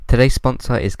Today's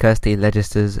sponsor is Kirsty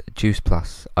Legister's Juice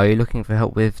Plus. Are you looking for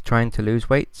help with trying to lose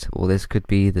weight? Well, this could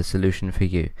be the solution for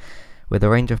you. With a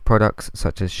range of products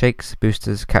such as shakes,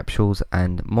 boosters, capsules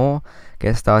and more,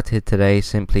 get started today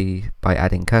simply by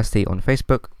adding Kirsty on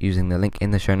Facebook using the link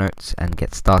in the show notes and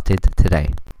get started today.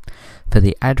 For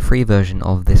the ad-free version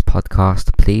of this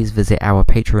podcast, please visit our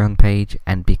Patreon page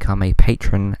and become a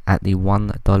patron at the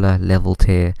 $1 level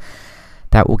tier.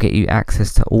 That will get you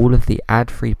access to all of the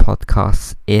ad-free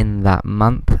podcasts in that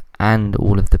month and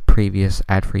all of the previous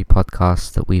ad-free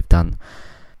podcasts that we've done.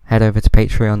 Head over to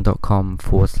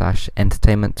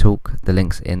patreon.com/entertainment talk. The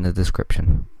link's in the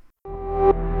description.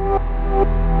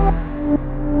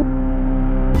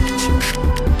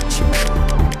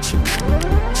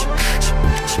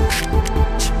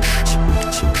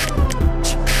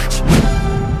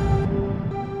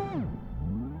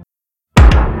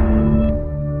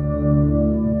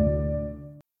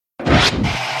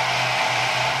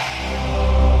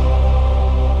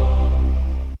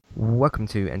 Welcome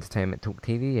to Entertainment Talk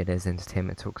TV. It is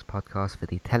Entertainment Talk's podcast for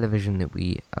the television that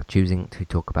we are choosing to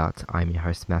talk about. I'm your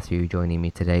host Matthew. Joining me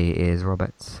today is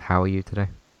Robert. How are you today?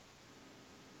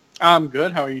 I'm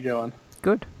good. How are you doing?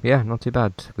 Good. Yeah, not too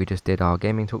bad. We just did our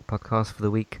Gaming Talk podcast for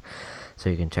the week,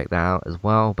 so you can check that out as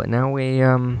well. But now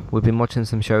we've been watching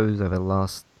some shows over the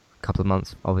last couple of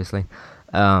months, obviously.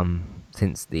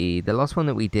 Since the last one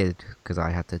that we did, because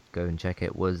I had to go and check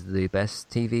it, was the best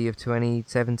TV of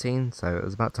 2017, so it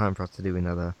was about time for us to do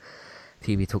another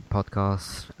TV Talk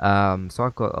podcast. So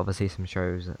I've got obviously some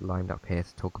shows lined up here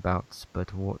to talk about,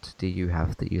 but what do you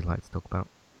have that you'd like to talk about?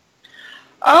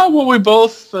 Well, we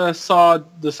both saw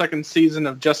the second season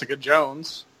of Jessica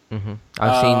Jones. Mm-hmm.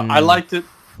 I've seen I liked it.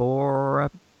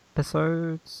 4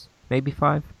 episodes, maybe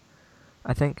 5,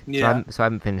 I think. Yeah. So I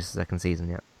haven't finished the second season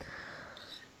yet.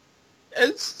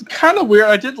 It's kind of weird.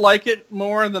 I did like it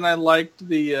more than I liked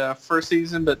the first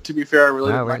season, but to be fair, I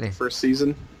really didn't like the first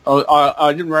season.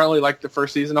 I didn't really like the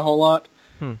first season a whole lot.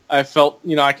 I felt,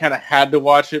 I kind of had to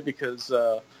watch it because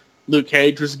Luke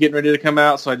Cage was getting ready to come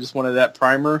out, so I just wanted that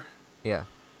primer. Yeah.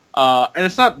 And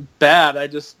it's not bad. I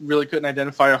just really couldn't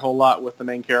identify a whole lot with the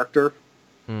main character.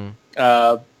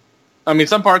 I mean,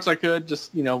 some parts I could,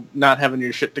 just, not having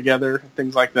your shit together,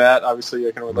 things like that. Obviously,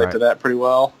 I can relate to that pretty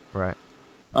well. Right.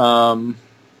 But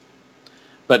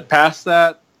past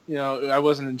that, I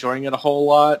wasn't enjoying it a whole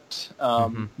lot.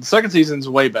 The second season's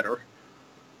way better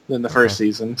than the first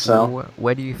season. So,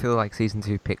 where do you feel like season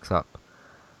 2 picks up?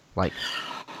 Like,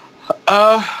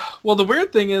 well, the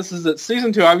weird thing is that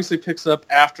season 2 obviously picks up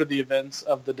after the events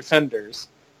of the Defenders,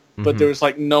 but there was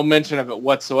no mention of it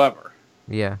whatsoever.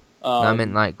 Yeah. I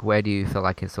meant where do you feel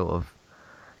like it sort of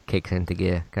kicks into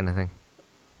gear, kind of thing?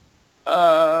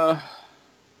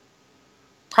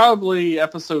 Probably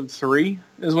episode 3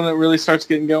 is when it really starts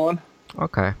getting going.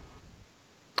 Okay.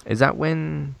 Is that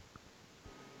when...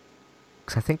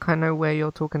 Because I think I know where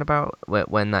you're talking about.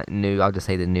 When that new... I'll just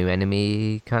say the new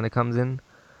enemy kind of comes in.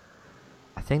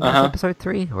 I think that's episode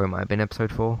 3. Or it might have been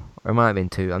episode 4. Or it might have been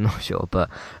 2. I'm not sure. But,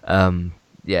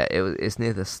 yeah, it's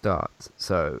near the start.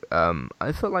 So,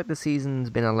 I feel like the season's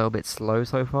been a little bit slow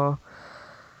so far.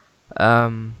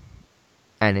 And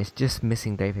it's just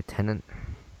missing David Tennant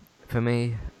for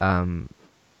me,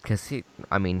 because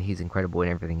he's incredible in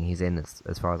everything he's in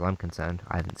as far as I'm concerned.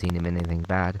 I haven't seen him in anything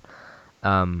bad.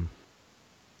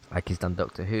 He's done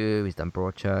Doctor Who, he's done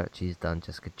Broadchurch, he's done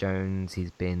Jessica Jones,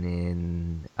 he's been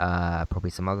in probably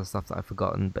some other stuff that I've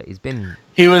forgotten, but he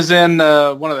was in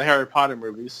one of the Harry Potter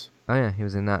movies. Oh yeah, he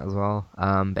was in that as well.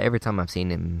 But every time I've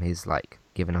seen him, he's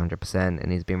given 100%, and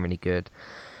he's been really good.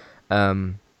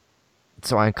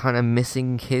 So I'm kind of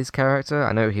missing his character.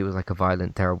 I know he was a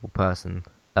violent, terrible person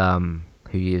who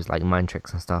used mind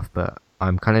tricks and stuff, but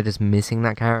I'm kind of just missing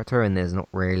that character, and there's not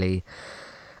really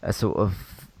a sort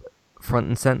of front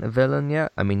and center villain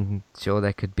yet. I mean, sure,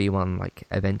 there could be one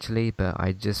eventually, but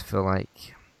I just feel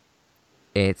like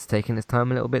it's taking its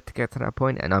time a little bit to get to that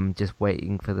point, and I'm just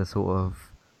waiting for the sort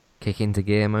of kick into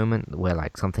gear moment where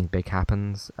something big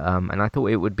happens. And I thought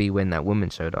it would be when that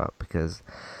woman showed up, because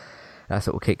that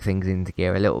sort of kicked things into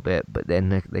gear a little bit, but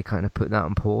then they kind of put that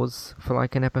on pause for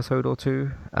an episode or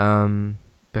 2.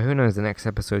 But who knows, the next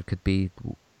episode could be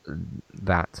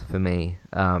that for me.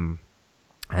 And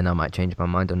I might change my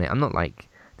mind on it. I'm not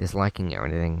disliking it or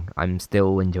anything. I'm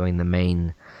still enjoying the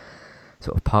main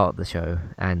sort of part of the show.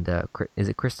 And is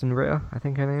it Kristen Ritter, I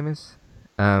think her name is?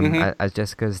 As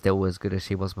Jessica's still as good as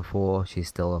she was before. She's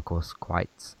still, of course,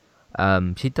 quite...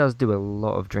 she does do a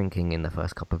lot of drinking in the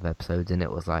first couple of episodes, and it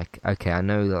was okay, I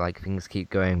know that things keep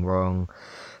going wrong,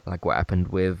 what happened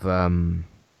with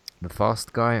the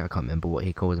fast guy. I can't remember what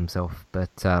he calls himself, but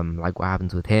like what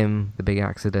happens with him, the big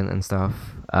accident and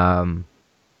stuff.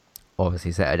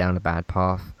 Obviously set her down a bad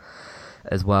path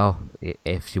as well,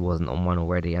 if she wasn't on one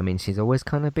already. I mean, she's always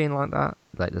kind of been like that,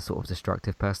 like the sort of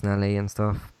destructive personality and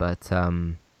stuff, but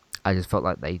I just felt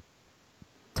like they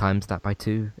times that by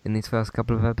 2 in these first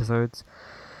couple of episodes.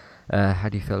 How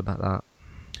do you feel about that?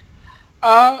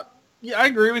 Yeah, I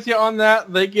agree with you on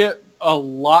that. They get a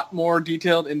lot more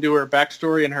detailed into her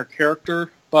backstory and her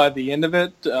character by the end of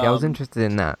it. Yeah, I was interested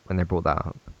in that when they brought that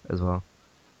up as well.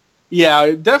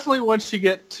 Yeah, definitely once you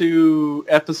get to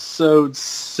episode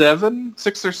 6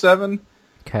 or 7,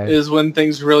 is when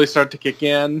things really start to kick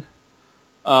in.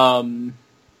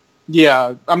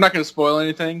 Yeah, I'm not going to spoil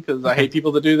anything because I hate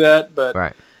people that do that,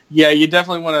 but yeah, you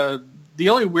definitely want to... The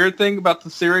only weird thing about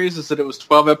the series is that it was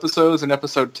 12 episodes and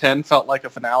episode 10 felt like a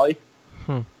finale.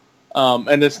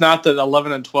 And it's not that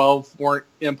 11 and 12 weren't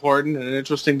important and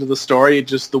interesting to the story,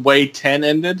 just the way 10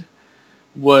 ended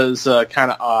was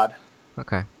kind of odd.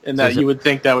 Okay. And so that you would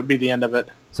think that would be the end of it.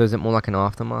 So is it more like an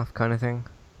aftermath kind of thing?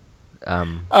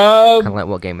 Kind of like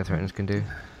what Game of Thrones can do?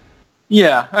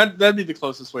 Yeah, that'd be the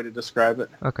closest way to describe it.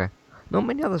 Okay. Not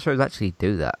many other shows actually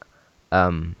do that.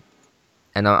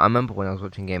 And I remember when I was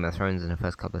watching Game of Thrones in the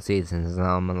first couple of seasons, and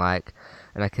I'm like,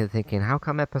 and I kept thinking, how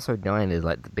come episode 9 is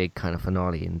like the big kind of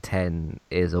finale, and 10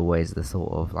 is always the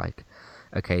sort of like,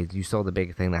 okay, you saw the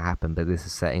big thing that happened, but this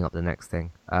is setting up the next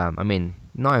thing. I mean,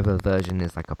 neither version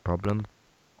is like a problem,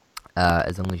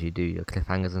 as long as you do your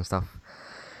cliffhangers and stuff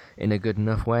in a good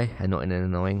enough way, and not in an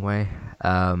annoying way.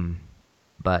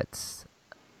 But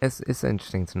it's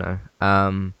interesting to know.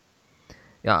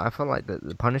 Yeah, I felt like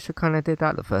the Punisher kind of did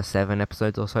that. The first 7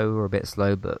 episodes or so were a bit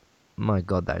slow, but my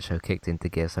god, that show kicked into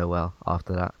gear so well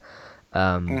after that.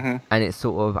 And it's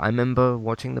sort of... I remember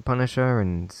watching The Punisher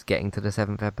and getting to the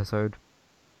 7th episode,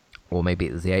 or maybe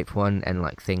it was the 8th one, and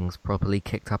like things properly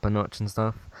kicked up a notch and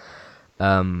stuff.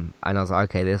 And I was like,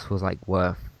 okay, this was like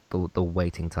worth the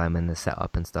waiting time and the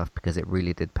setup and stuff, because it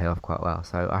really did pay off quite well.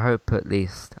 So I hope at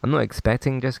least... I'm not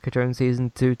expecting Jessica Jones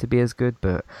Season 2 to be as good,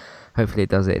 but hopefully it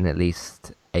does it in at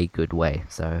least a good way.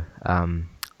 So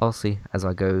I'll see as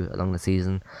I go along the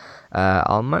season.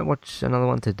 I might watch another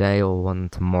one today or one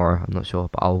tomorrow, I'm not sure,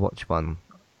 but I'll watch one,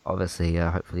 obviously,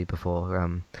 hopefully before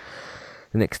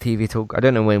the next TV talk. I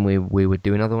don't know when we would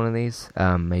do another one of these,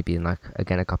 maybe in like,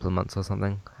 again, a couple of months or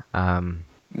something.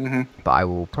 But I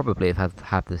will probably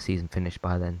have the season finished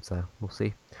by then, so we'll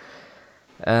see.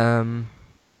 Anything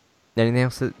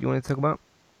else that you want to talk about?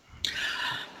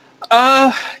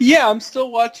 Yeah, I'm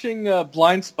still watching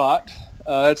Blind Spot.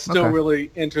 It's still really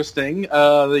interesting.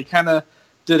 They kind of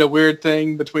did a weird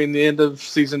thing between the end of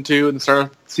season 2 and the start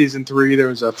of season 3. There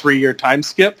was a 3-year time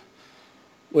skip,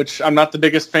 which I'm not the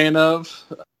biggest fan of,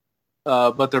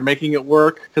 but they're making it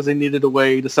work because they needed a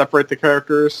way to separate the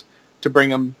characters to bring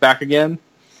them back again.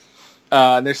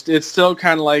 It's still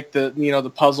kind of like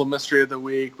the puzzle mystery of the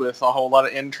week with a whole lot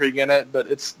of intrigue in it, but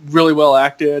it's really well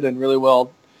acted and really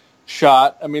well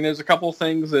shot. I mean, there's a couple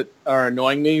things that are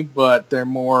annoying me, but they're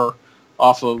more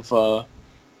off of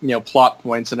plot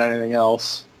points than anything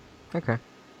else. Okay.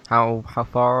 How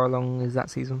far along is that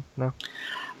season now?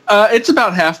 It's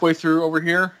about halfway through over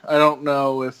here. I don't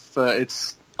know if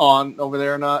it's on over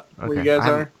there or not. Okay. Where you guys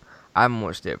are? I haven't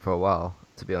watched it for a while,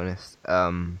 to be honest.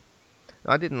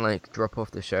 I didn't like drop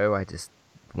off the show.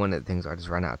 One of the things I just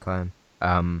ran out of time.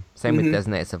 Same with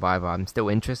Designated Survivor. I'm still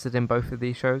interested in both of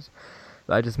these shows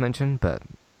that I just mentioned, but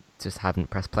just haven't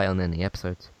pressed play on any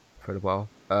episodes for a while.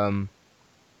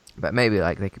 But maybe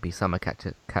like they could be summer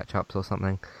catch-ups or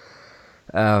something.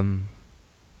 But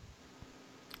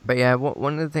yeah,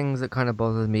 one of the things that kind of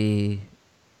bothers me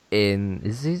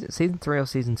is season 3 or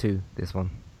season 2? This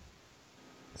one,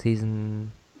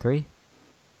 season 3.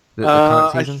 The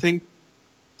current season?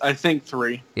 I think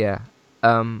 3. Yeah.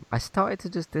 I started to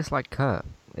just dislike Kurt.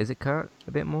 Is it Kurt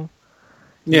a bit more?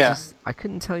 Yeah. I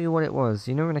couldn't tell you what it was.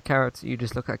 You know, in a character, you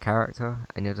just look at a character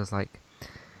and you're just like,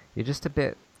 you're just a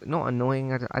bit not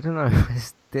annoying. I don't know. I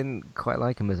just didn't quite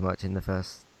like him as much in the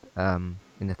first, in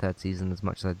the 3rd season as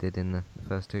much as I did in the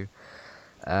first 2.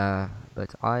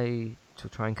 But I shall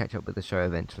try and catch up with the show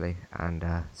eventually and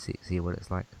see what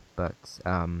it's like. But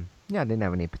yeah, I didn't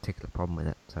have any particular problem with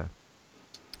it. So,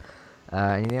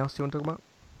 anything else you want to talk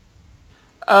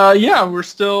about? Yeah, we're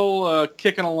still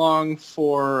kicking along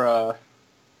for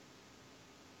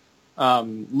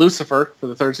Lucifer, for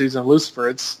the 3rd season of Lucifer.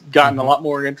 It's gotten a lot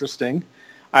more interesting.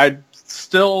 I'm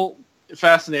still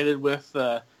fascinated with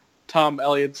Tom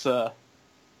Elliott's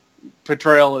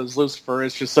portrayal as Lucifer.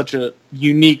 It's just such a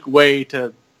unique way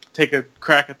to take a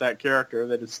crack at that character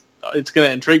that it's going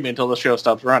to intrigue me until the show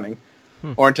stops running.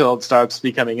 or until it starts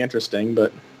becoming interesting.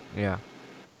 But yeah,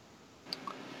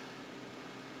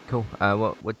 cool.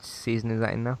 What season is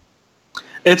that in now?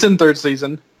 It's in third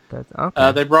season.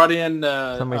 Okay. They brought in.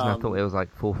 For some reason, I thought it was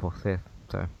like fourth or fifth.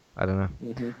 So I don't know.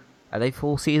 Mm-hmm. Are they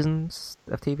full seasons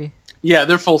of TV? Yeah,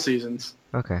 they're full seasons.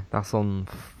 Okay, that's on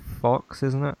Fox,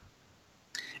 isn't it?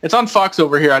 It's on Fox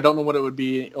over here. I don't know what it would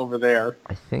be over there.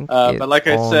 I think. But like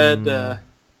I said,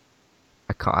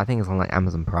 I think it's on like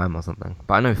Amazon Prime or something.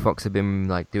 But I know Fox have been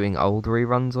like doing old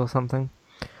reruns or something.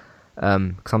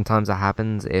 Sometimes that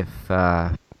happens if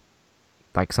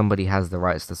like somebody has the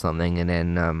rights to something, and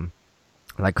then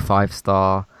like 5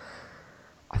 Star,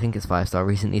 I think it's 5 Star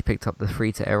recently picked up the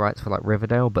free-to-air rights for like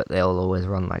Riverdale, but they'll always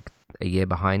run like a year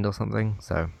behind or something.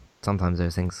 So sometimes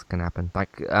those things can happen.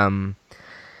 Like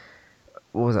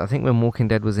what was it? I think when Walking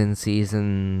Dead was in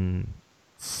season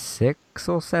 6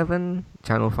 or 7,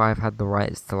 Channel 5 had the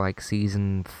rights to like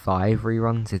season 5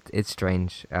 reruns. It's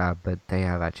strange, but they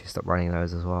have actually stopped running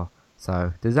those as well.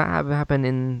 So does that ever happen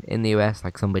in the US?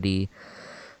 Like somebody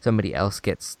else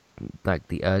gets like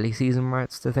the early season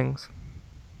rights to things?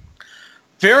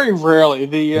 Very rarely.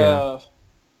 The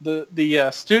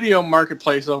studio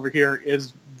marketplace over here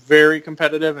is very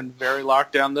competitive and very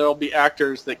locked down. There'll be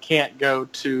actors that can't go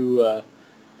to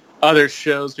other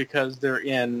shows because they're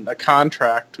in a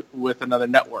contract with another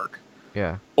network.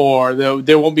 Yeah. Or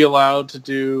they won't be allowed to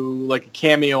do like a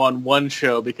cameo on one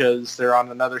show because they're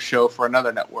on another show for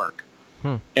another network.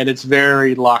 And it's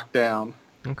very locked down.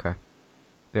 Okay.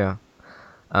 Yeah.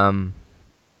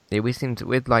 Yeah, we seem to,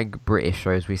 with like British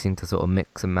shows, we seem to sort of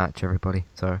mix and match everybody.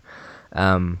 So,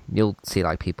 you'll see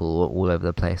like people all over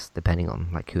the place depending on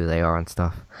like who they are and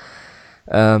stuff.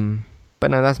 But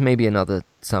no, that's maybe another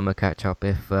summer catch up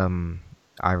if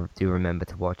I do remember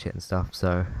to watch it and stuff.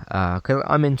 So, cause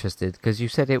I'm interested because you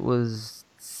said it was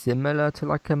similar to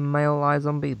like a male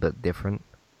iZombie, but different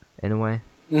in a way.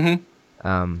 Mm-hmm.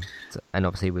 And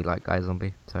obviously we like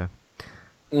iZombie, so.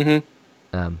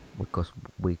 Mm-hmm. Of course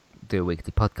we do a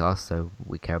weekly podcast, so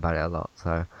we care about it a lot.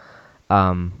 So,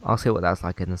 I'll see what that's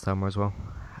like in the summer as well.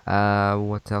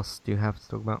 What else do you have to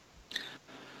talk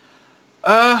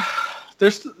about?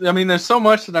 There's so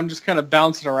much that I'm just kind of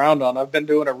bouncing around on. I've been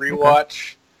doing a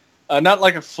rewatch, not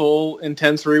like a full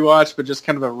intense rewatch, but just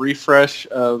kind of a refresh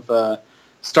of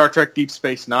Star Trek Deep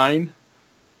Space Nine.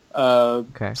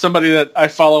 Somebody that I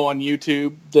follow on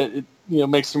YouTube that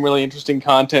makes some really interesting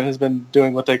content has been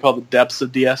doing what they call the depths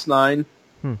of DS9.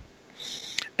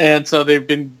 And so they've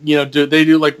been, they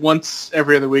do like once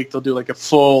every other week, they'll do like a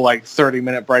full like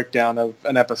 30-minute breakdown of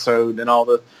an episode and all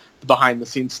the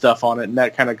behind-the-scenes stuff on it, and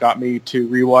that kind of got me to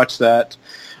rewatch that.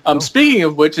 Speaking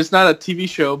of which, it's not a TV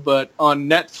show, but on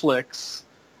Netflix,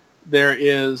 there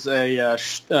is a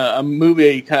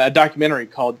movie, a documentary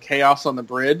called Chaos on the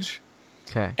Bridge.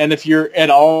 Okay. And if you're at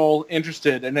all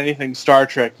interested in anything Star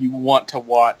Trek, you want to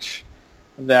watch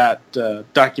that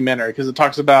documentary because it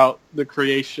talks about the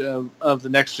creation of the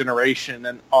Next Generation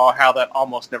and how that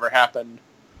almost never happened.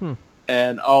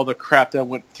 And all the crap that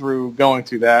went through going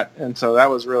through that. And so that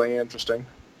was really interesting.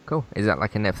 Cool. Is that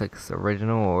like a Netflix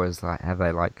original, or have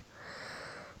they like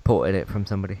ported it from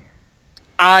somebody?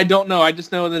 I don't know. I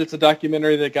just know that it's a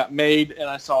documentary that got made, and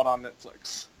I saw it on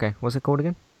Netflix. Okay. What's it called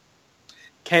again?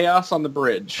 Chaos on the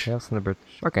Bridge. Chaos on the Bridge.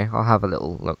 Okay, I'll have a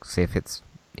little look, see if it's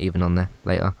even on there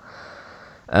later.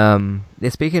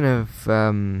 Speaking of,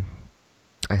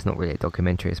 it's not really a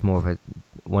documentary. It's more of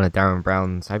one of Darren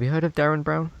Brown's. Have you heard of Darren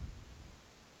Brown?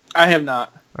 I have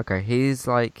not. Okay, he's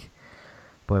like,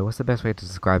 boy, what's the best way to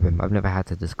describe him? I've never had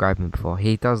to describe him before.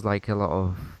 He does like a lot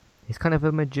of, he's kind of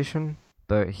a magician,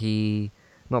 but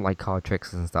not like card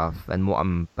tricks and stuff. And what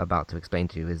I'm about to explain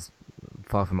to you is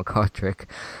far from a card trick.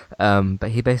 But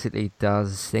he basically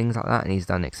does things like that, and he's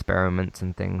done experiments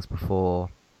and things before.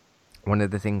 One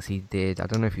of the things he did, I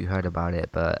don't know if you heard about it,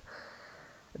 but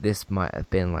this might have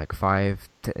been like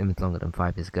longer than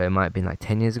 5 years ago. It might have been like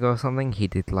 10 years ago or something. He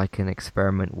did like an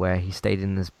experiment where he stayed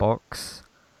in this box,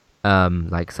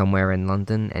 like somewhere in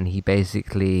London, and he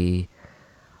basically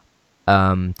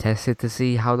tested to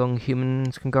see how long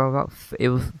humans can go without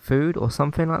food or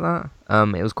something like that.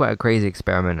 It was quite a crazy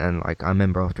experiment, and like I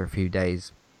remember after a few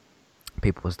days,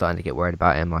 people were starting to get worried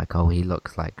about him, like, oh, he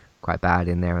looks like quite bad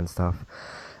in there and stuff.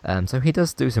 So he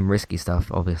does do some risky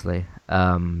stuff, obviously.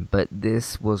 But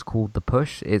this was called The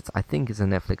Push. I think it's a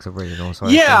Netflix original. So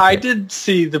I did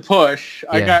see The Push.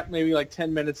 Yeah. I got maybe like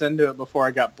 10 minutes into it before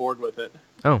I got bored with it.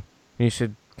 Oh, you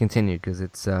should continue because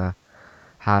it's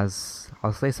has,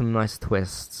 I'll say, some nice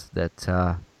twists that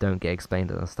don't get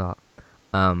explained at the start.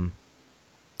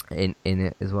 In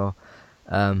it as well.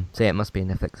 So yeah, it must be a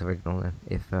Netflix original then,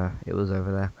 if it was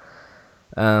over there.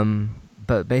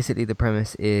 but basically the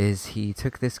premise is he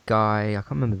took this guy, I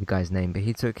can't remember the guy's name, but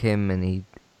he took him and he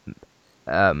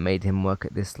made him work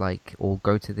at this, like, or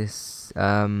go to this,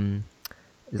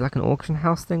 it's like an auction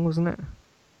house thing, wasn't it?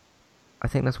 I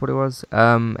think that's what it was.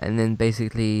 And then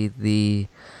basically the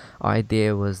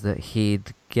idea was that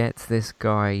he'd get this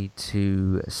guy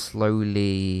to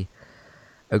slowly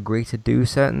agree to do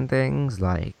certain things,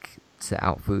 like set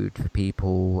out food for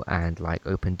people and like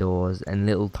open doors and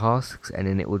little tasks, and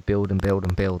then it would build and build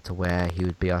and build to where he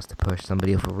would be asked to push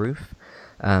somebody off a roof.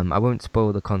 I won't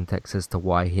spoil the context as to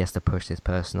why he has to push this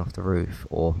person off the roof,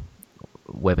 or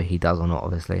whether he does or not,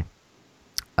 obviously.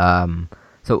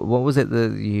 So what was it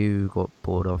that you got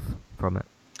bored of from it?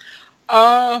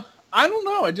 I don't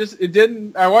know. It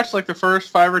didn't. I watched like the first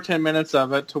 5 or 10 minutes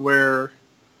of it to where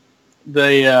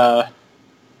the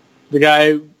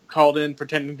guy called in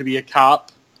pretending to be a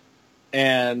cop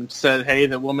and said, "Hey,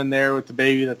 the woman there with the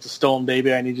baby, that's a stolen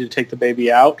baby. I need you to take the baby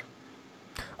out."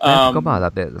 I forgot about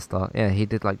that bit at the start. Yeah, he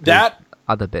did like that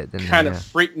other bit. Didn't kind he? of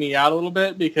freaked me out a little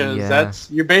bit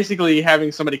because you're basically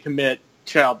having somebody commit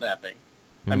child napping.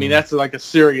 I mean, that's like a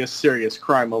serious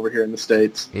crime over here in the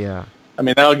States. Yeah. I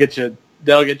mean, that'll get you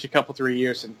a couple 3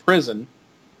 years in prison,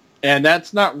 and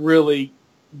that's not really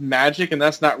magic, and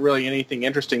that's not really anything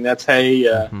interesting. That's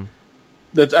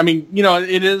that's, I mean,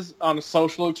 it is on a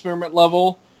social experiment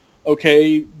level,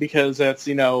 okay, because that's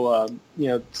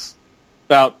it's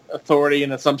about authority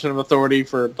and assumption of authority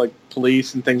for like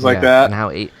police and things like that,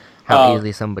 and how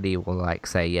easily somebody will like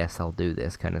say yes, I'll do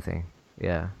this kind of thing.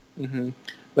 Yeah. Mm-hmm.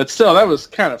 But still, that was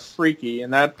kind of freaky,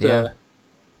 and that it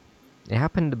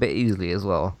happened a bit easily as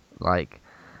well. Like,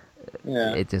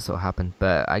 it just sort of happened.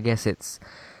 But I guess it's,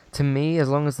 to me, as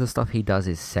long as the stuff he does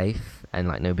is safe and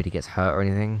like nobody gets hurt or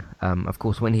anything. Of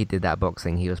course, when he did that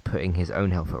boxing, he was putting his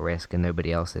own health at risk and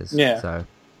nobody else's. Yeah. So,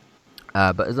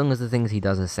 but as long as the things he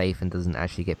does are safe and doesn't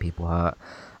actually get people hurt,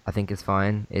 I think it's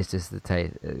fine. It's just the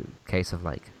case of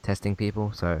like testing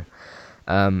people. So,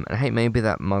 and I hate maybe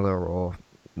that mother or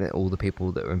all the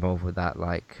people that were involved with that,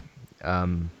 like,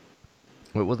 well,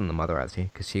 it wasn't the mother actually,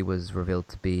 because she was revealed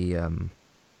to be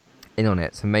in on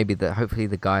it. So maybe hopefully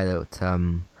the guy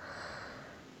that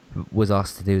was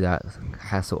asked to do that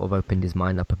has sort of opened his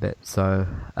mind up a bit. So,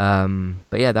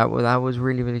 but yeah, that was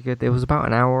really, really good. It was about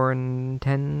an hour and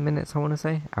 10 minutes, I want to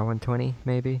say, hour and 20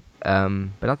 maybe.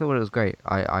 But I thought it was great.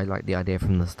 I liked the idea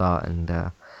from the start, and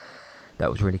that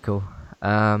was really cool.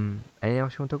 Anything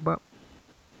else you want to talk about?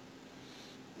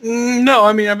 No,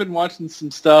 I mean, I've been watching some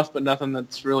stuff, but nothing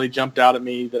that's really jumped out at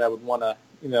me that I would want to,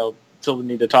 feel the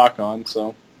need to talk on,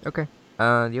 so. Okay.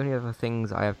 The only other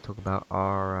things I have to talk about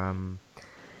are,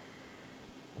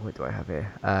 what do I have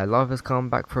here? Love Has Come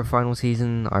back for a final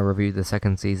season. I reviewed the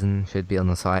second season. Should be on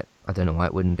the site. I don't know why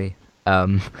it wouldn't be.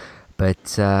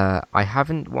 But I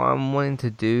haven't, what I'm wanting to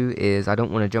do is, I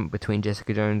don't want to jump between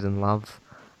Jessica Jones and Love.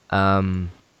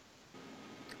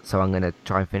 So I'm going to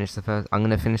try and finish I'm going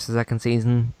to finish the second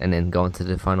season and then go on to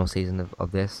the final season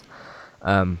of this.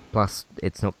 Plus,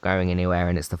 it's not going anywhere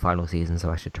and it's the final season,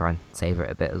 so I should try and savor it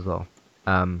a bit as well.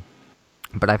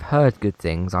 But I've heard good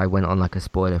things. I went on like a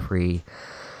spoiler-free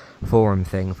forum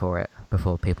thing for it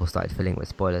before people started filling with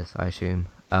spoilers, I assume.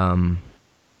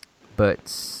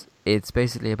 But it's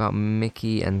basically about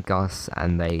Mickey and Gus,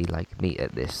 and they like meet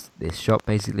at this shop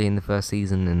basically in the first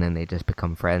season, and then they just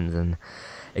become friends, and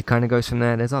it kind of goes from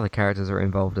there. There's other characters that are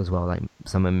involved as well, like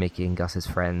some of Mickey and Gus's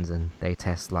friends, and they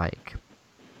test like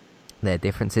their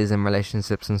differences in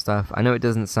relationships and stuff. I know it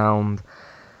doesn't sound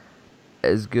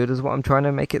as good as what I'm trying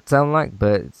to make it sound like,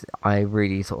 but I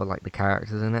really sort of like the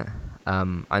characters in it.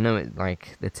 I know it,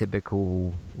 like, the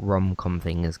typical rom-com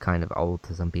thing is kind of old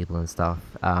to some people and stuff,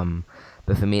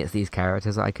 but for me it's these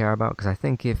characters that I care about, because I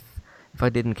think if I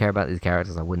didn't care about these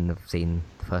characters, I wouldn't have seen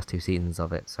the first 2 seasons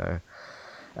of it. So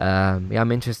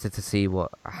I'm interested to see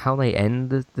how they end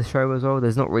the show as well.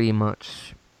 There's not really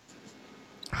much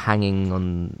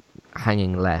hanging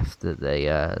left that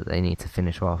they need to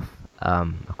finish off.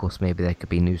 Of course, maybe there could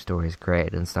be new stories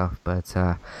created and stuff, but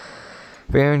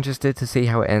very interested to see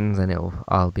how it ends, and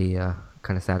I'll be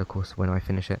kind of sad, of course, when I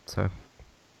finish it. So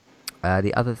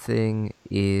the other thing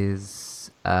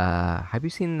is, have you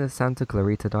seen the Santa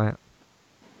Clarita Diet?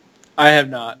 I have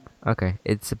not. Okay,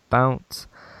 it's about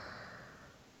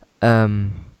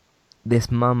this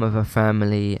mum of a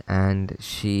family, and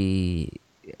she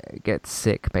gets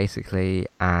sick basically,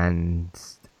 and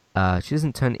she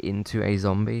doesn't turn into a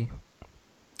zombie,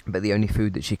 but the only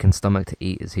food that she can stomach to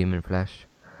eat is human flesh.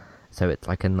 So it's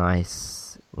like a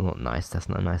nice, well, not nice, that's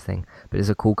not a nice thing, but it's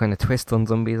a cool kind of twist on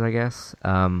zombies, I guess,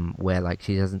 where like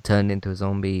she hasn't turned into a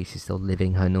zombie, she's still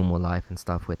living her normal life and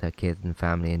stuff with her kids and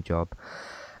family and job.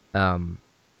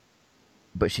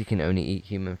 but she can only eat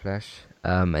human flesh.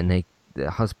 And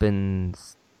the husband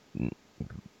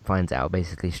finds out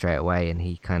basically straight away, and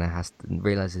he kind of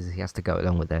realizes he has to go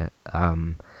along with it.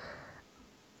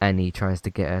 And he tries to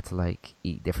get her to like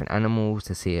eat different animals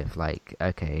to see if like,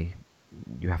 okay,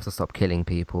 you have to stop killing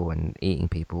people and eating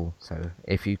people. So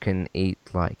if you can eat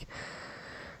like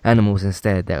animals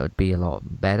instead, that would be a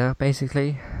lot better,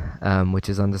 basically, which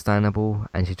is understandable.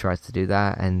 And she tries to do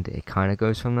that, and it kind of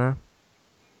goes from there.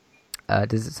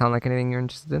 Does it sound like anything you're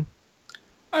interested in?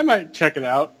 I might check it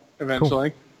out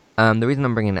eventually. Cool. The reason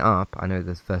I'm bringing it up, I know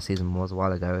the first season was a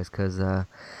while ago, is because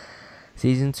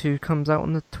season 2 comes out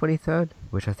on the 23rd,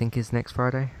 which I think is next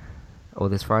Friday. Or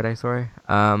this Friday, sorry.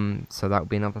 So that would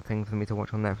be another thing for me to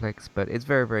watch on Netflix. But it's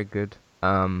very, very good.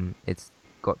 It's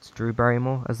got Drew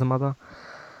Barrymore as the mother.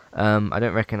 I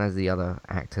don't recognize the other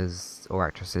actors or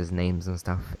actresses' names and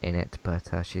stuff in it, but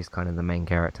she's kind of the main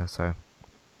character, so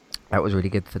that was really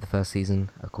good for the first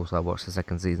season. Of course, I'll watch the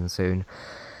second season soon.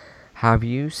 Have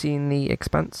you seen The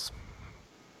Expanse?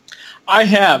 I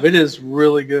have. It is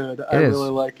really good. I really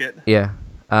like it. Yeah.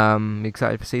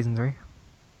 Excited for season 3?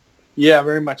 Yeah,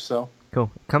 very much so.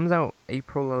 Cool. It comes out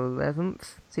April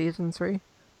 11th, season 3.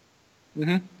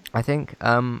 I think.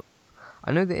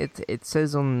 I know that it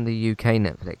says on the UK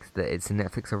Netflix that it's a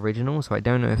Netflix original, so I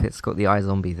don't know if it's got the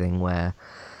iZombie thing where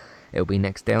it'll be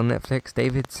next day on Netflix.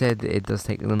 David said it does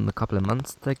take them a couple of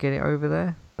months to get it over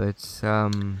there, but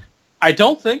I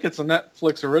don't think it's a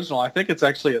Netflix original. I think it's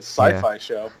actually a sci-fi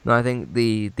show. No, I think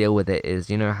the deal with it is,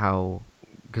 you know how,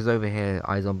 because over here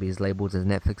iZombie is labelled as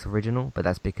Netflix original, but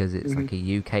that's because it's like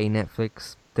a UK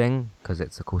Netflix thing, because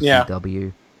it's of course a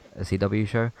CW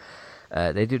show.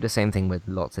 They do the same thing with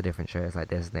lots of different shows like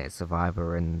Designated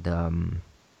Survivor and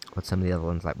what's some of the other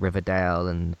ones like Riverdale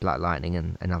and Black Lightning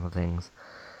and other things.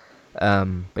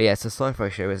 But yeah, it's a sci-fi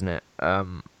show, isn't it?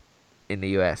 In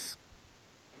the US.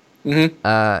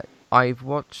 I've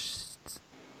watched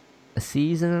a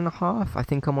season and a half. I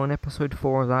think I'm on episode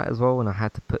 4 of that as well, and I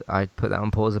put that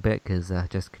on pause a bit because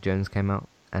Jessica Jones came out,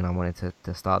 and I wanted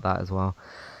to start that as well.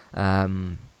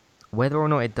 Whether or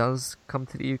not it does come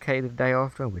to the UK the day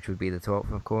after, which would be the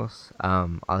 12th, of course,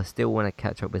 I still want to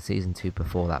catch up with season 2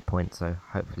 before that point, so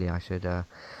hopefully I should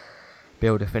be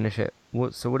able to finish it.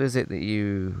 What is it that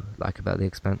you like about The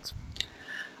Expanse?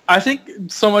 I think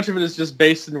so much of it is just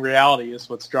based in reality is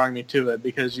what's drawing me to it,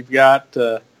 because you've got,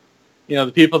 the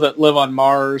people that live on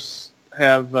Mars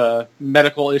have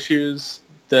medical issues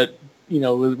that,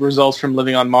 results from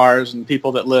living on Mars, and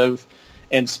people that live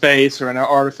in space or in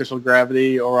artificial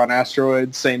gravity or on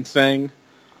asteroids, same thing.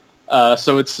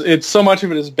 So it's so much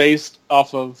of it is based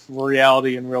off of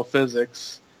reality and real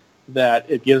physics that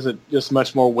it gives it just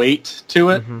much more weight to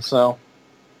it. So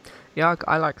yeah,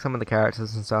 I like some of the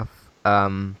characters and stuff.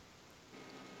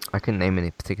 I couldn't name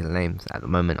any particular names at the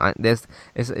moment.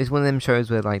 It's one of them shows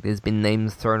where like there's been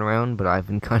names thrown around, but I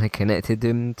haven't kind of connected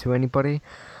them to anybody.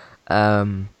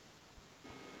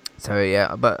 So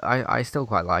yeah, but I still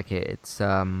quite like it. It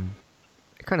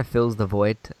kind of fills the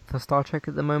void for Star Trek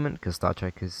at the moment, because Star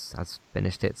Trek has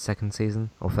finished its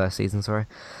first season, sorry.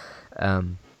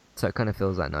 So it kind of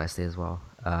fills that nicely as well.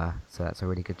 So that's a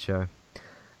really good show.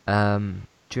 Do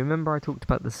you remember I talked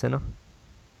about The Sinner?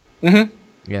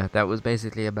 Yeah, that was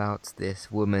basically about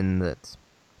this woman that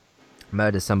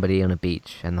murders somebody on a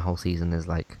beach, and the whole season is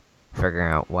like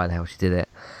figuring out why the hell she did it.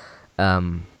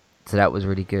 So that was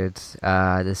really good.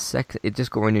 It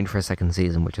just got renewed for a second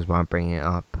season, which is why I'm bringing it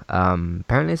up.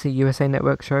 Apparently it's a USA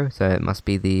Network show, so it must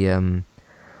be the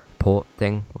port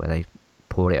thing where they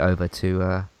poured it over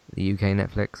to the UK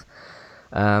Netflix.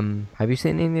 Have you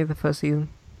seen any of the first season?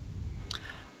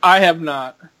 I have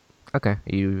not. Okay,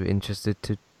 are you interested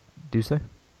to do so?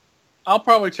 I'll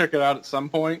probably check it out at some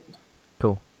point.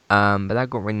 Cool. But that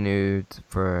got renewed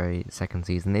for a second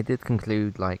season. They did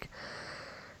conclude like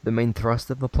the main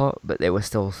thrust of the plot, but there was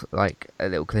still like a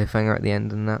little cliffhanger at the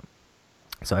end and that.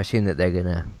 So I assume that they're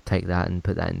gonna take that and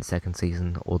put that in the second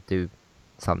season, or do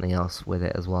something else with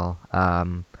it as well.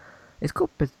 It's got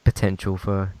potential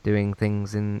for doing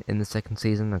things in the second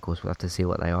season. Of course, we'll have to see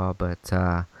what they are, but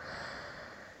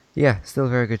yeah, still a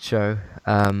very good show.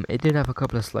 It did have a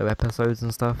couple of slow episodes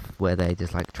and stuff where they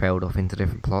just like trailed off into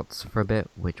different plots for a bit,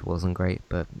 which wasn't great.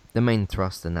 But the main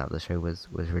thrust in that of the show was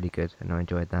really good, and I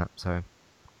enjoyed that. So,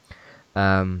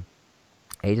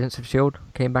 Agents of S.H.I.E.L.D.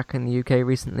 came back in the UK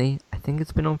recently. I think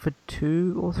it's been on for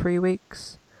 2 or 3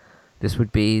 weeks. This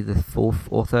would be the 4th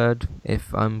or 3rd,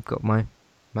 if I'm got my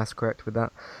maths correct with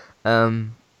that.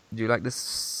 Do you like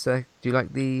this? Do you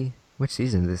like which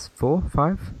season is this? 4,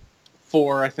 5?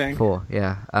 4, I think. 4,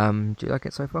 yeah. Do you like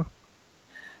it so far?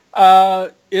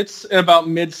 It's about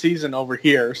mid-season over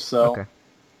here, so Okay.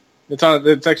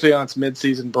 It's actually on its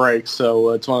mid-season break. So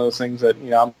it's one of those things that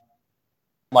I'm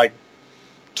like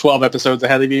 12 episodes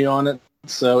ahead of you on it.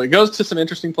 So it goes to some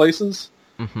interesting places.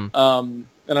 Mm-hmm. And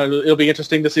it'll be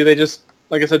interesting to see. They just,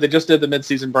 like I said, they just did the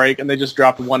mid-season break, and they just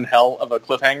dropped one hell of a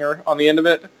cliffhanger on the end of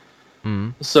it.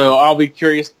 Mm-hmm. So I'll be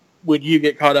curious, would you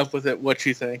get caught up with it, what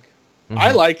you think? Mm-hmm.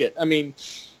 I like it. I mean,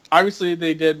 obviously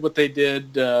they did what they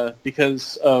did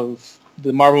because of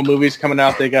the Marvel movies coming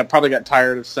out. They probably got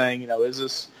tired of saying, is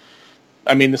this...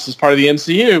 I mean, this is part of the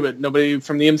MCU, but nobody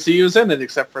from the MCU is in it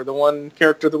except for the one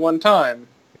character the one time.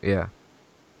 Yeah.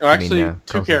 Oh, actually,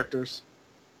 two characters.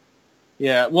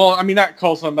 Yeah, well, I mean, not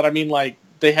Coulson, but I mean, like,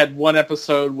 they had one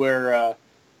episode where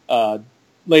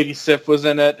Lady Sif was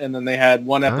in it, and then they had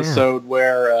one episode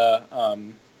where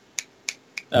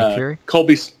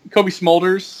Colby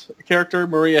Smulders' character,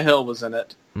 Maria Hill, was in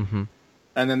it. Mm-hmm.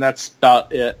 And then that's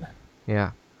about it.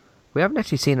 Yeah. We haven't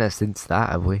actually seen her since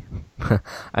that, have we?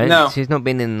 No. She's not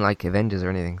been in, like, Avengers or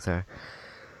anything, so...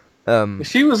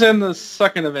 She was in the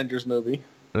second Avengers movie.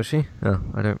 Was she? Oh,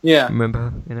 I don't remember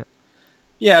her in it.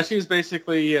 Yeah, she was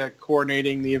basically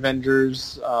coordinating the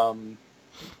Avengers. I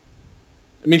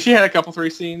mean, she had a couple 3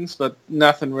 scenes, but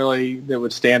nothing really that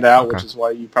would stand out, which is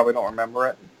why you probably don't remember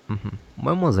it. Mm-hmm.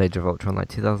 When was Age of Ultron? Like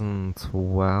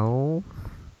 2012?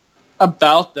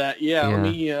 About that,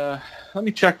 yeah. Let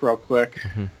me check real quick.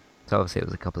 Mm-hmm. So obviously it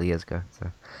was a couple of years ago.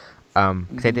 So,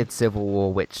 they did Civil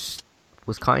War, which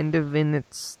was kind of in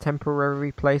its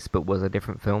temporary place, but was a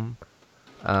different film.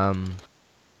 Because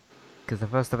the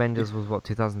first Avengers was,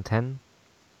 2010?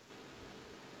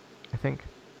 I think.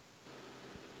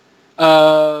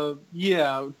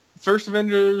 Yeah. First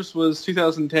Avengers was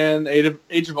 2010.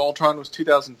 Age of Ultron was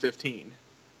 2015.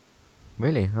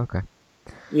 Really? Okay.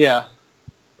 Yeah.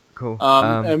 Cool.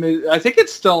 I mean, I think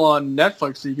it's still on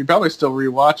Netflix, so you can probably still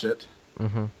rewatch it.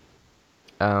 Mm-hmm.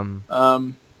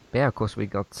 Yeah, of course, we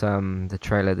got the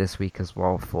trailer this week as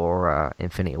well for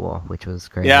Infinity War, which was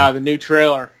great. Yeah, the new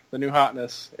trailer, the new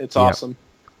hotness. It's awesome.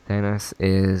 Thanos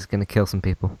is going to kill some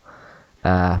people.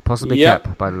 Possibly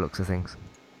Cap, by the looks of things.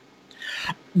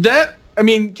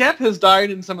 Cap has died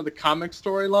in some of the comic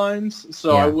storylines,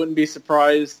 so I wouldn't be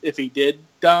surprised if he did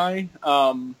die.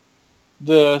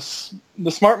 The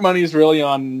smart money is really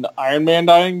on Iron Man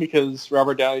dying because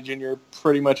Robert Downey Jr.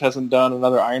 pretty much hasn't done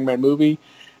another Iron Man movie,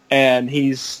 and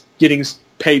he's getting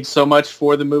paid so much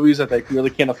for the movies that they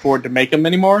really can't afford to make them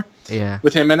anymore. Yeah.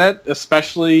 With him in it,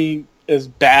 especially as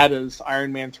bad as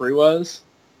Iron Man 3 was.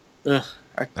 Ugh,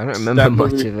 I don't remember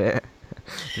much of it.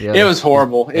 It was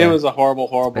horrible. Yeah. It was a horrible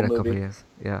movie. It's been a couple of years.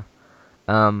 Yeah.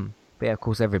 But yeah, of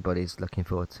course, everybody's looking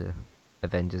forward to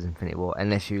Avengers: Infinity War,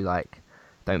 unless you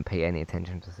don't pay any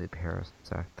attention to superheroes.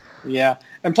 So. Yeah,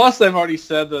 and plus they've already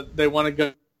said that they want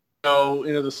to go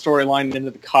into the storyline into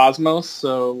the cosmos.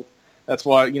 So that's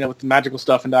why with the magical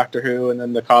stuff in Doctor Who, and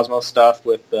then the cosmos stuff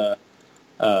with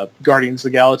Guardians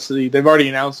of the Galaxy. They've already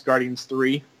announced Guardians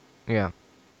 3. Yeah.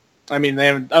 I mean,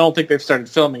 I don't think they've started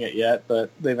filming it yet,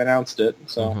 but they've announced it.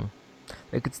 So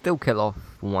they could still kill off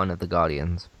one of the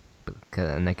Guardians,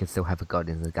 and they could still have a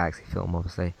Guardians of the Galaxy film,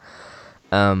 obviously.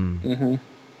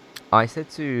 I said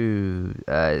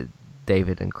to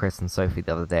David and Chris and Sophie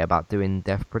the other day about doing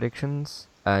death predictions.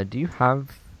 Do you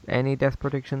have any death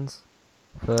predictions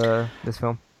for this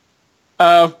film?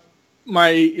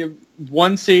 My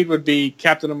 1 seed would be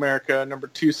Captain America. Number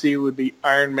 2 seed would be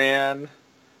Iron Man.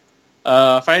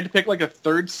 If I had to pick a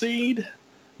 3rd seed,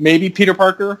 maybe Peter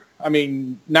Parker. I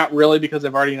mean, not really because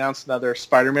they've already announced another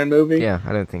Spider-Man movie. Yeah,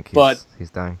 I don't think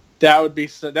he's dying. That would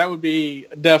be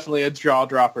definitely a jaw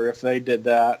dropper if they did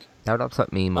that. That would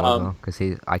upset me more because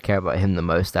I care about him the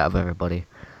most out of everybody.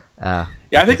 I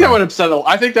think that would upset.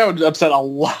 I think that would upset a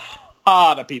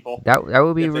lot of people. That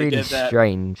would be really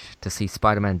strange to see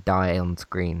Spider-Man die on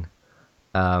screen.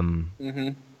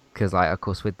 Because of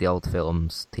course, with the old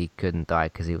films, he couldn't die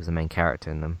because he was the main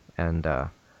character in them, and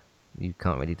you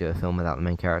can't really do a film without the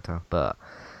main character. But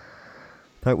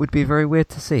that would be very weird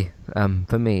to see.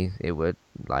 For me, it would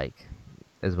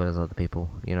as well as other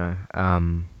people,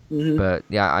 But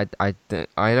yeah, I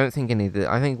don't think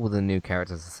I think all the new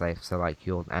characters are safe. So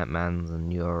your Ant-Mans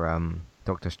and your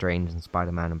Doctor Strange and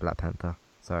Spider-Man and Black Panther.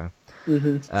 So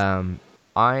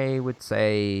I would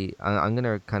say I'm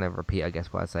gonna kind of repeat, I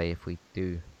guess, what I say if we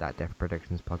do that Death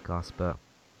Predictions podcast. But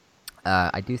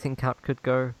I do think Cap could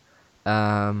go.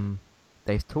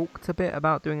 They've talked a bit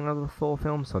about doing another Thor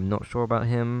film, so I'm not sure about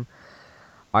him.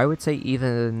 I would say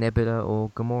either Nebula or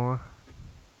Gamora.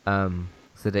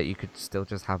 So that you could still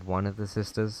just have one of the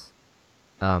sisters,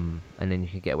 and then you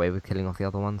could get away with killing off the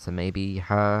other one. So maybe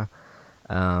her,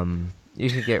 You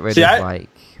could get rid of like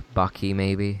Bucky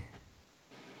maybe.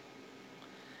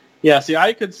 Yeah, see,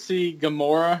 I could see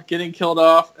Gamora getting killed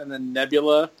off, and then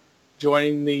Nebula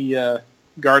joining the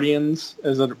Guardians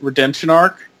as a redemption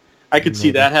arc. I could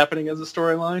see that happening as a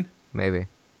storyline. Maybe.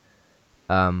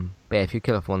 But yeah, if you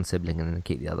kill off one sibling and then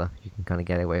keep the other, you can kind of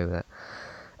get away with it.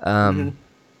 And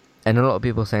a lot of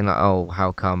people saying like, oh,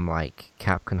 how come like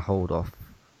Cap can hold off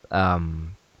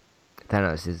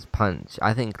Thanos' punch?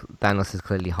 I think Thanos is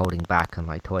clearly holding back and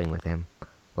like toying with him.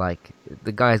 Like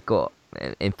the guy's got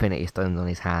Infinity Stones on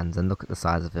his hands, and look at the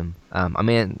size of him. I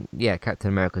mean, yeah, Captain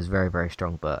America is very, very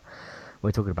strong, but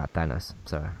we're talking about Thanos,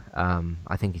 so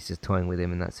I think he's just toying with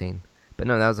him in that scene. But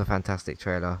no, that was a fantastic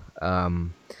trailer.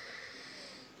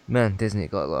 Man, Disney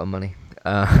got a lot of money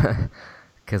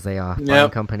because they are buying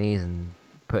companies and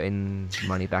putting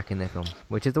money back in their films,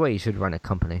 which is the way you should run a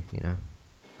company, you know.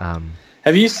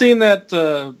 Have you seen that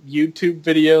YouTube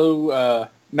video?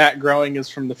 Matt Groening is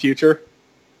from the future.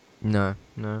 No.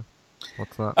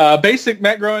 What's that?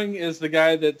 Matt Groening is the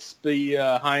guy that's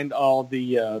behind all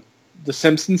the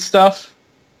Simpsons stuff,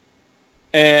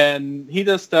 and he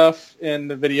does stuff in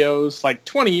the videos like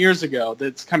 20 years ago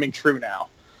that's coming true now.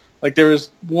 Like there was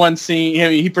one scene,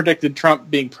 he predicted Trump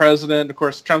being president. Of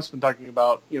course, Trump's been talking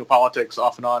about politics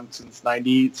off and on since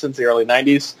the early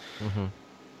 90s.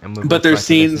 But there's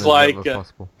scenes like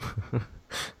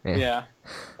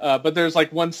but there's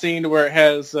like one scene where it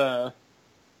has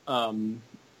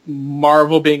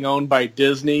Marvel being owned by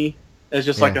Disney as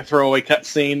just like a throwaway cut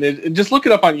scene. Just look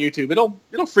it up on YouTube.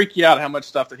 It'll freak you out how much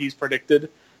stuff that he's predicted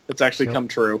that's actually come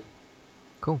true.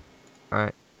 Cool. All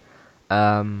right.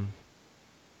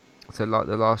 So like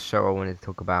the last show I wanted to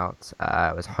talk about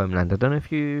was Homeland. I don't know if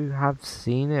you have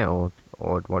seen it or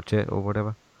watch it or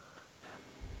whatever.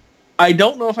 I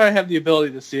don't know if I have the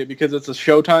ability to see it because it's a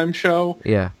Showtime show.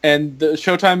 Yeah. And the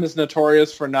Showtime is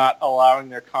notorious for not allowing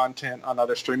their content on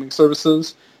other streaming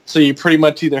services. So you pretty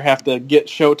much either have to get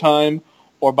Showtime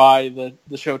or buy the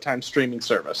Showtime streaming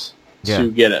service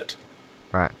to get it.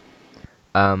 Right.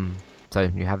 So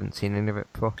you haven't seen any of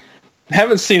it before?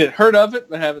 Haven't seen it. Heard of it,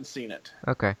 but haven't seen it.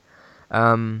 Okay.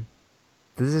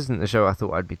 This isn't the show I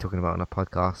thought I'd be talking about on a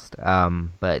podcast.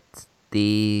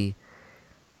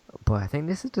 But I think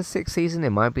this is the 6th season.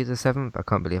 It might be the 7th. I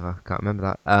can't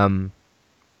remember that.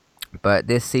 But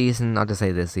this season, I'll just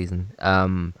say this season,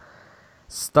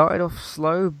 started off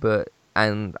slow,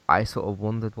 and I sort of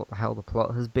wondered what the hell the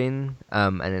plot has been.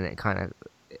 And then it kind of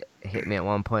hit me at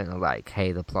one point, and like,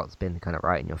 hey, the plot's been kind of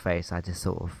right in your face. I just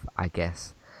sort of, I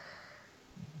guess,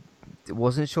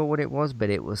 wasn't sure what it was, but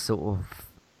it was sort of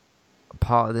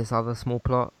part of this other small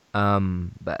plot.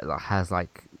 But that has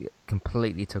like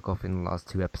completely took off in the last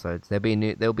 2 episodes.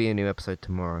 There'll be a new episode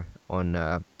tomorrow on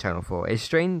Channel 4. It's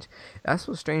strange. That's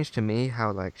what's strange to me.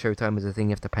 How like Showtime is a thing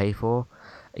you have to pay for,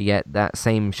 yet that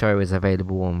same show is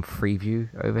available on Freeview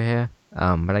over here.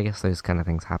 But I guess those kind of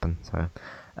things happen. So,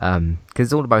 because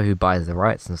it's all about who buys the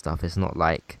rights and stuff. It's not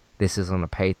like this is on a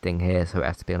paid thing here, so it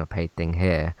has to be on a paid thing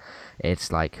here.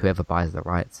 It's like whoever buys the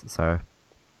rights. So,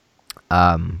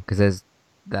 because there's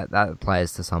that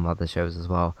applies to some other shows as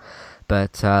well.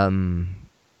 But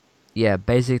yeah,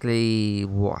 basically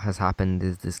what has happened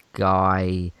is this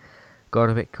guy got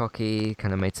a bit cocky,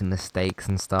 kind of made some mistakes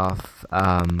and stuff,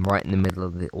 right in the middle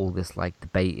of all this like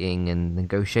debating and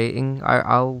negotiating.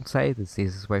 I'll say this is the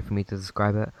easiest way for me to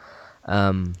describe it.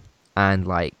 And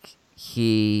like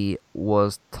he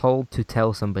was told to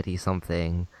tell somebody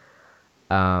something,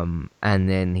 and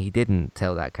then he didn't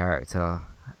tell that character.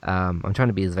 I'm trying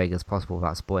to be as vague as possible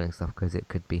without spoiling stuff because it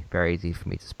could be very easy for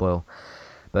me to spoil.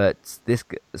 But this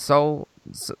Soul,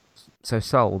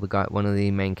 the guy, one of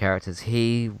the main characters,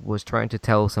 he was trying to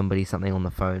tell somebody something on the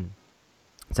phone,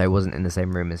 so he wasn't in the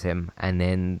same room as him. And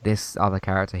then this other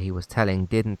character he was telling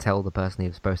didn't tell the person he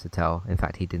was supposed to tell. In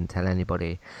fact, he didn't tell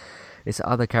anybody. This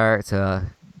other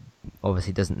character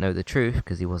obviously doesn't know the truth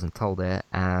because he wasn't told it,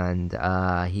 and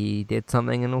he did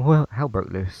something and all hell broke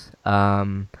loose.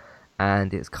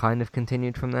 And it's kind of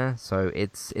continued from there, so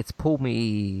it's pulled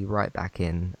me right back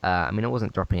in. I mean, I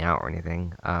wasn't dropping out or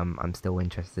anything. I'm still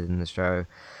interested in the show,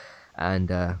 and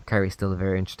Carrie's still a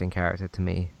very interesting character to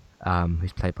me,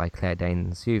 who's played by Claire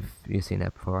Danes. You've seen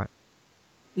her before,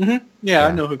 right? Yeah,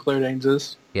 I know who Claire Danes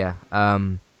is. Yeah.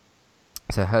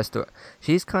 So her story,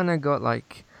 she's kind of got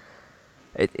like,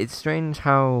 it's strange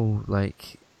how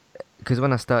like. Because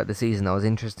when I started the season, I was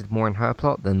interested more in her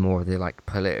plot than more of the like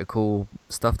political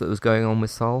stuff that was going on with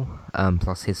Soul.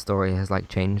 Plus, his story has like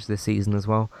changed this season as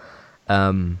well.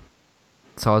 So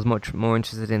I was much more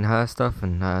interested in her stuff,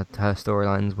 and her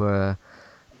storylines were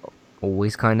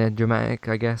always kind of dramatic,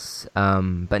 I guess.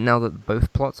 But now that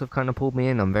both plots have kind of pulled me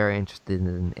in, I'm very interested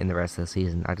in the rest of the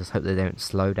season. I just hope they don't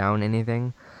slow down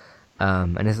anything.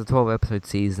 And it's a 12-episode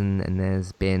season, and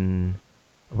there's been,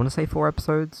 I want to say 4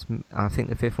 episodes. I think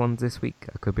the 5th one's this week.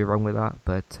 I could be wrong with that,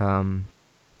 but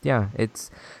yeah,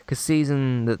 it's because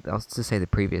I was to say the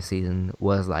previous season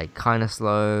was like kind of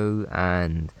slow,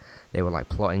 and they were like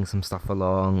plotting some stuff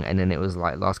along, and then it was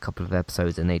like last couple of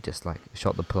episodes, and they just like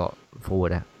shot the plot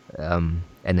forward, and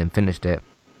then finished it.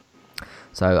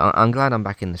 So I'm glad I'm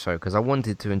back in the show because I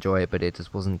wanted to enjoy it, but it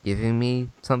just wasn't giving me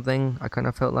something I kind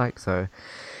of felt like. So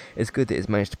it's good that it's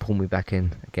managed to pull me back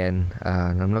in again,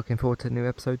 and I'm looking forward to a new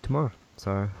episode tomorrow.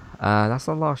 So that's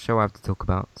the last show I have to talk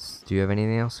about. Do you have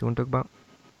anything else you want to talk about?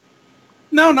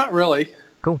 No, not really.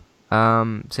 Cool.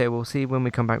 So we'll see when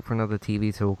we come back for another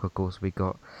TV talk. Of course, we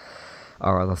got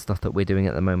our other stuff that we're doing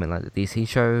at the moment, like the DC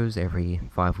shows every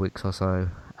 5 weeks or so,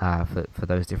 for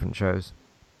those different shows.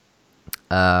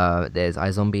 There's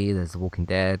iZombie, there's The Walking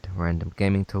Dead, random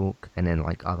gaming talk, and then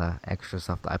like other extra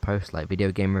stuff that I post, like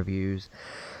video game reviews.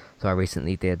 So I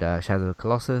recently did Shadow of the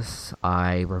Colossus.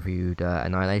 I reviewed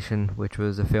Annihilation, which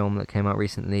was a film that came out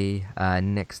recently.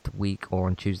 Next week, or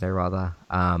on Tuesday rather,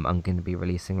 I'm going to be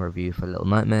releasing a review for Little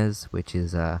Nightmares, which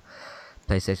is a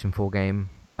PlayStation 4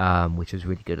 game, which was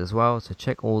really good as well. So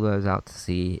check all those out to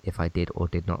see if I did or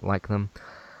did not like them.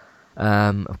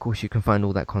 Of course, you can find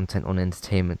all that content on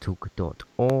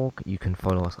entertainmenttalk.org. You can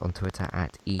follow us on Twitter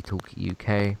at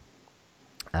eTalkUK.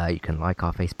 You can like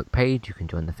our Facebook page. You can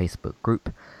join the Facebook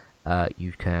group.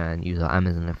 You can use our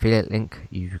Amazon affiliate link.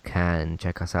 You can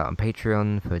check us out on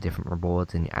Patreon for different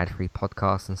rewards and ad-free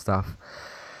podcasts and stuff.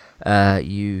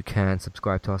 You can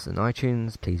subscribe to us on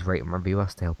iTunes. Please rate and review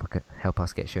us to help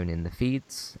us get shown in the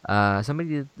feeds.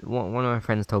 One of my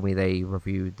friends told me they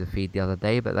reviewed the feed the other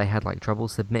day, but they had like trouble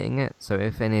submitting it. So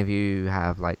if any of you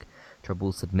have like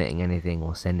trouble submitting anything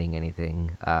or sending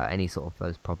anything, any sort of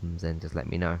those problems, then just let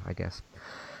me know, I guess.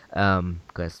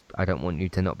 Because I don't want you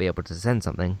to not be able to send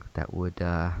something. That would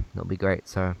not be great.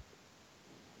 So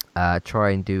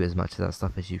try and do as much of that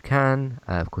stuff as you can.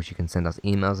 Of course, you can send us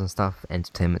emails and stuff,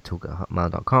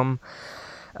 entertainmenttalk@hotmail.com.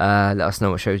 Let us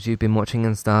know what shows you've been watching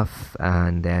and stuff,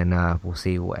 and then we'll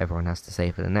see what everyone has to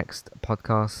say for the next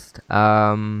podcast.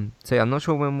 So yeah, I'm not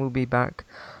sure when we'll be back.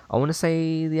 I want to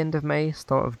say the end of May,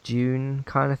 start of June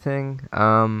kind of thing,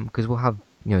 because we'll have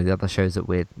the other shows that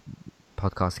we're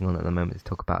podcasting on at the moment to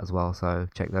talk about as well, so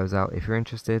check those out if you're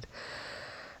interested.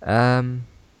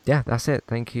 Yeah, that's it.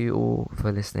 Thank you all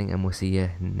for listening, and we'll see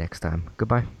you next time.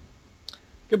 Goodbye.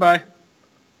 Goodbye.